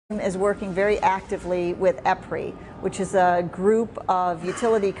Is working very actively with EPRI, which is a group of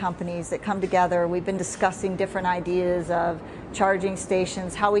utility companies that come together. We've been discussing different ideas of charging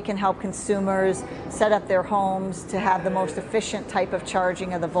stations, how we can help consumers set up their homes to have the most efficient type of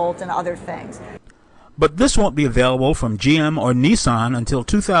charging of the Volt and other things. But this won't be available from GM or Nissan until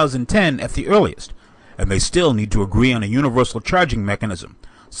 2010 at the earliest, and they still need to agree on a universal charging mechanism,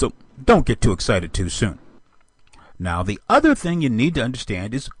 so don't get too excited too soon. Now, the other thing you need to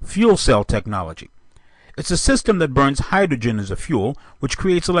understand is fuel cell technology. It's a system that burns hydrogen as a fuel, which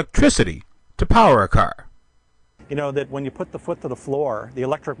creates electricity to power a car. You know that when you put the foot to the floor, the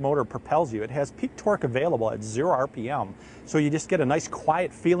electric motor propels you. It has peak torque available at 0 RPM, so you just get a nice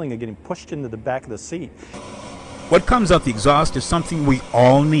quiet feeling of getting pushed into the back of the seat. What comes out the exhaust is something we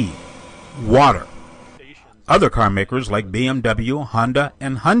all need: water. Other car makers like BMW, Honda,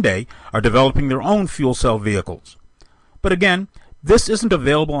 and Hyundai are developing their own fuel cell vehicles. But again, this isn't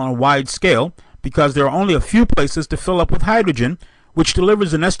available on a wide scale because there are only a few places to fill up with hydrogen, which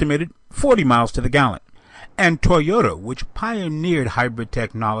delivers an estimated 40 miles to the gallon. And Toyota, which pioneered hybrid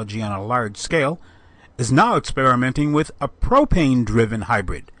technology on a large scale, is now experimenting with a propane-driven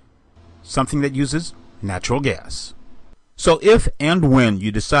hybrid, something that uses natural gas. So if and when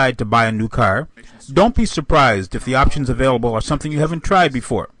you decide to buy a new car, don't be surprised if the options available are something you haven't tried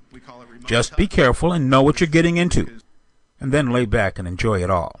before. Just be careful and know what you're getting into, and then lay back and enjoy it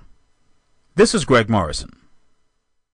all. This is Greg Morrison.